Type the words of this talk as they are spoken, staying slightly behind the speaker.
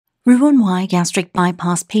Roux-en-Y gastric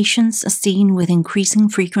bypass patients are seen with increasing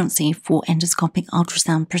frequency for endoscopic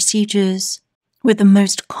ultrasound procedures, with the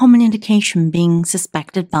most common indication being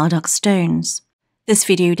suspected bile duct stones. This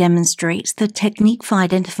video demonstrates the technique for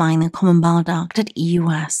identifying the common bile duct at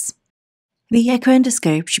EUS. The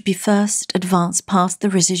echoendoscope should be first advanced past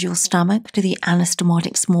the residual stomach to the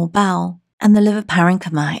anastomotic small bowel, and the liver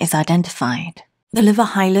parenchyma is identified. The liver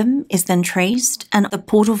hilum is then traced, and the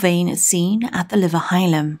portal vein is seen at the liver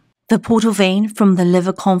hilum. The portal vein from the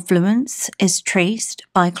liver confluence is traced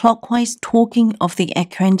by clockwise torquing of the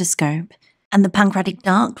echoendoscope, and the pancreatic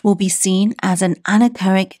duct will be seen as an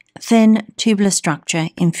anechoic, thin tubular structure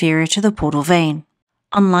inferior to the portal vein.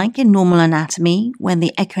 Unlike in normal anatomy, when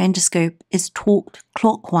the echoendoscope is torqued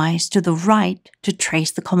clockwise to the right to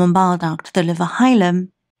trace the common bile duct to the liver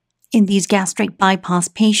hilum, in these gastric bypass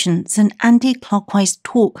patients, an anti-clockwise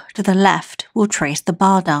torque to the left will trace the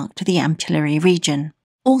bile duct to the ampullary region.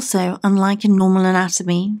 Also, unlike in normal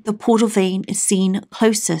anatomy, the portal vein is seen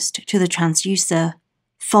closest to the transducer,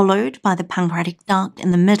 followed by the pancreatic duct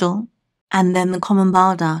in the middle, and then the common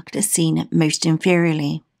bile duct is seen most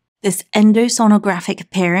inferiorly. This endosonographic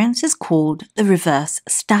appearance is called the Revere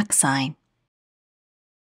Stack Sign.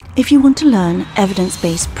 If you want to learn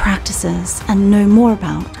evidence-based practices and know more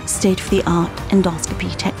about state-of-the-art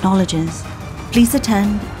endoscopy technologies, please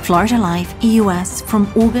attend Florida Live EUS from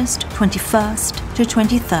August 21st to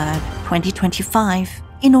 23rd, 2025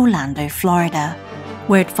 in Orlando, Florida,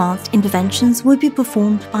 where advanced interventions will be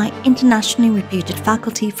performed by internationally reputed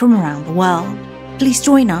faculty from around the world. Please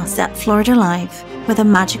join us at Florida Live, where the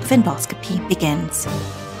magic of endoscopy begins.